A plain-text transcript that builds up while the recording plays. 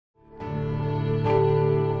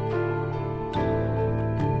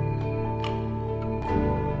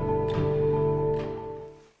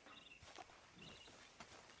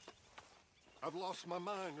lost my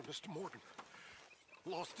mind, Mr. Morgan.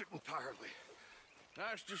 Lost it entirely.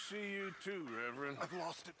 Nice to see you too, Reverend. I've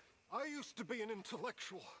lost it. I used to be an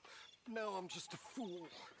intellectual. Now I'm just a fool.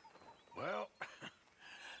 Well,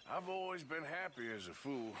 I've always been happy as a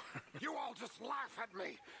fool. You all just laugh at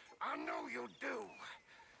me. I know you do.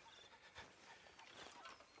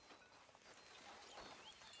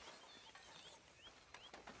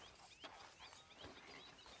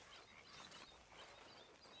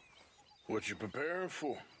 What you preparing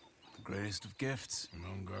for? The greatest of gifts. An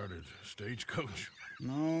unguarded stagecoach.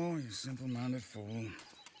 No, you simple-minded fool.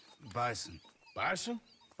 Bison. Bison?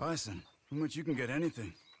 Bison. From which you can get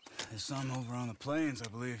anything. There's some over on the plains, I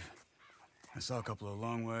believe. I saw a couple a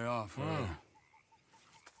long way off. Oh.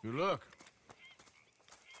 Good luck.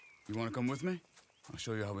 You want to come with me? I'll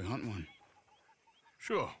show you how we hunt one.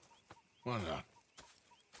 Sure. Why not?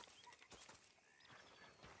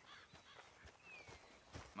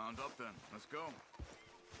 Mount up then. Let's go.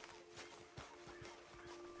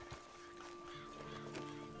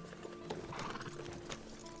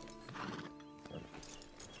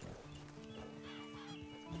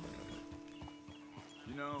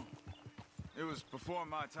 You know, it was before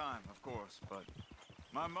my time, of course, but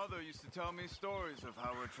my mother used to tell me stories of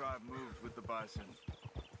how her tribe moved with the bison.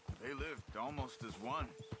 They lived almost as one.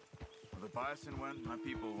 Where the bison went, my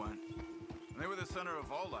people went. And they were the center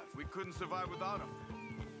of all life. We couldn't survive without them.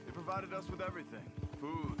 They provided us with everything.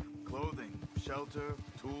 Food, clothing, shelter,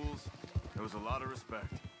 tools. There was a lot of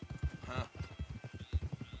respect. Huh.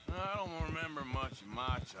 I don't remember much of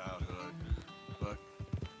my childhood, but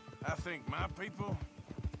I think my people,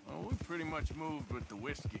 well, we pretty much moved with the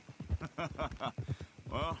whiskey.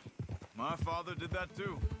 Well, my father did that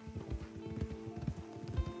too.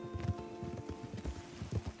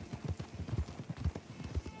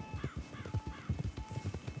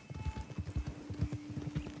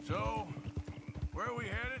 So, where are we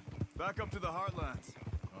headed? Back up to the Heartlands.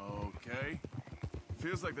 Okay.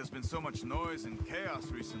 Feels like there's been so much noise and chaos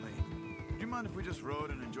recently. Do you mind if we just rode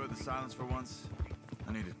and enjoyed the silence for once?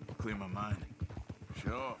 I need to clear my mind.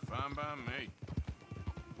 Sure, fine by me.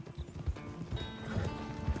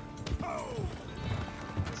 Oh!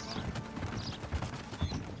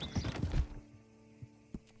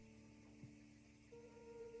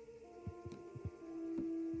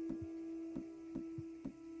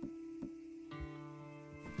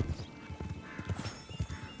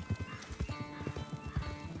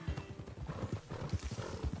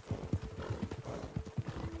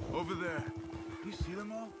 Over there. You see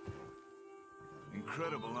them all?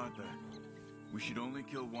 Incredible, aren't they? We should only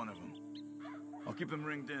kill one of them. I'll keep them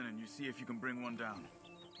ringed in and you see if you can bring one down.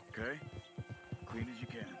 Okay? Clean as you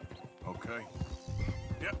can. Okay.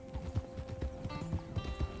 Yep.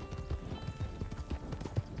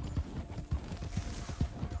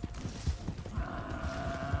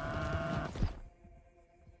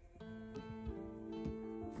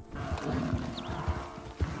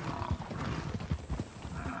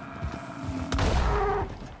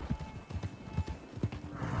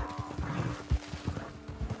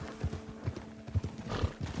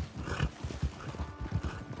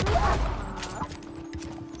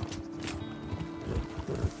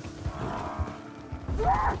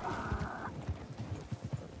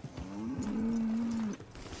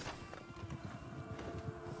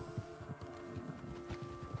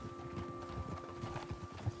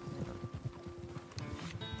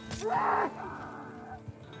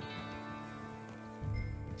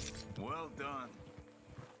 Well done.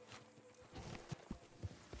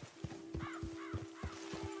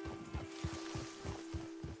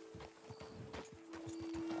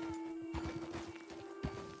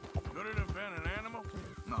 Could it have been an animal?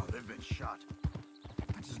 No, they've been shot.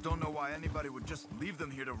 I just don't know why anybody would just leave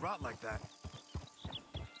them here to rot like that.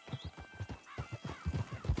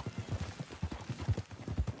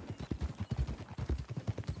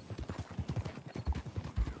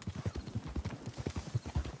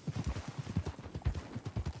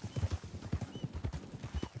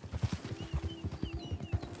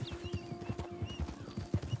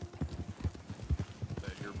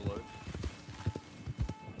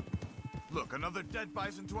 Look, another dead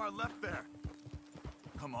bison to our left there.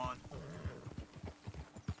 Come on.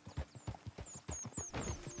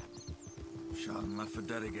 Shot and left for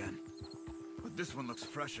dead again. But this one looks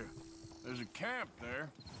fresher. There's a camp there.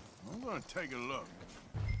 I'm gonna take a look.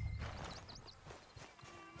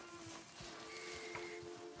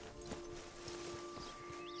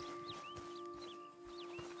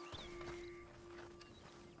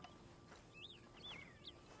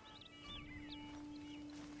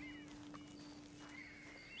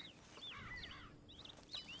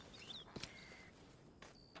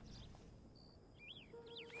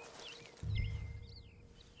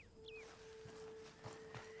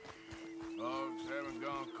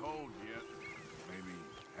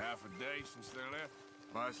 day since they left?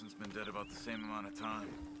 Bison's been dead about the same amount of time.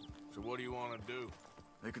 So what do you want to do?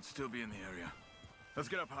 They could still be in the area. Let's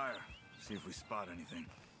get up higher, see if we spot anything.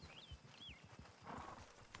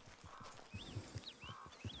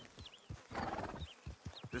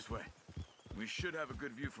 This way. We should have a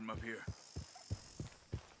good view from up here.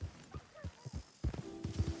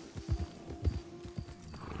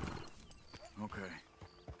 Okay.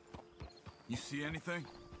 You see anything?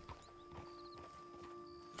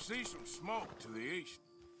 See some smoke to the east.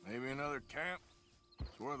 Maybe another camp.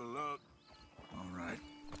 It's worth a look. All right.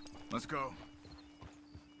 Let's go.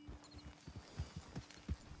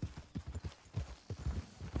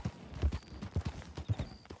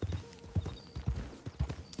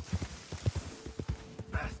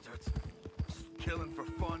 Bastards. Just killing for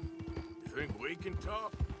fun. You think we can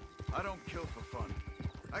talk? I don't kill for fun.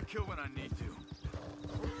 I kill when I need to.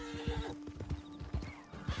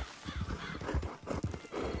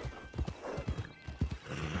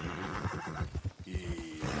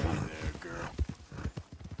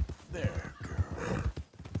 There, girl.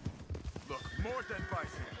 Look, more dead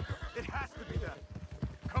bison. It has to be that.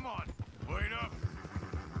 Come on. Wait up.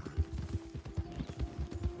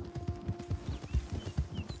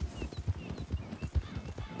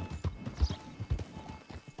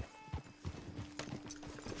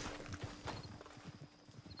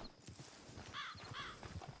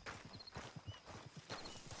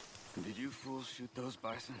 Did you fools shoot those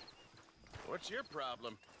bison? What's your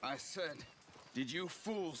problem? I said, did you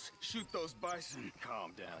fools shoot those bison?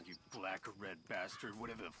 Calm down, you black or red bastard,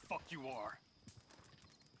 whatever the fuck you are.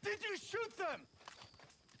 Did you shoot them?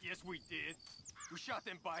 Yes, we did. We shot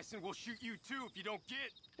them bison, we'll shoot you too if you don't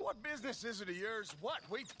get. What business is it of yours? What?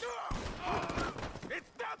 We...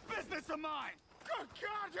 It's that business of mine! Good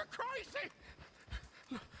God, you're crazy!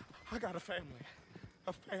 I got a family.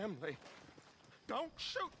 A family. Don't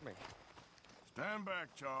shoot me. Stand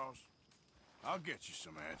back, Charles. I'll get you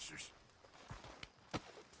some answers.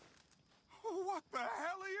 What the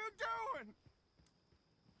hell are you doing?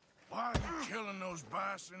 Why are you killing those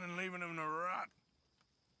bison and leaving them to rot?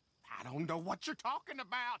 I don't know what you're talking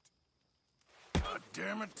about. God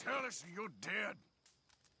damn it, tell us or you're dead.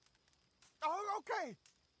 Oh, okay.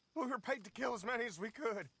 We were paid to kill as many as we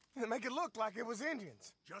could and make it look like it was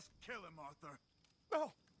Indians. Just kill him, Arthur.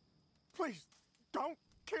 No, please, don't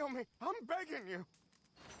kill me. I'm begging you.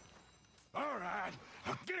 All right,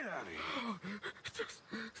 now get out of here. Just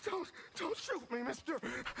don't shoot me, mister.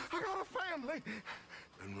 I got a family.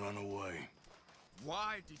 Then run away.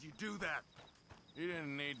 Why did you do that? He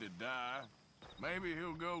didn't need to die. Maybe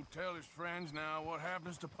he'll go tell his friends now what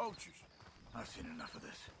happens to poachers. I've seen enough of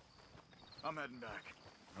this. I'm heading back.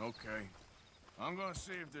 Okay. I'm gonna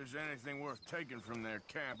see if there's anything worth taking from their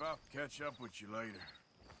camp. I'll catch up with you later.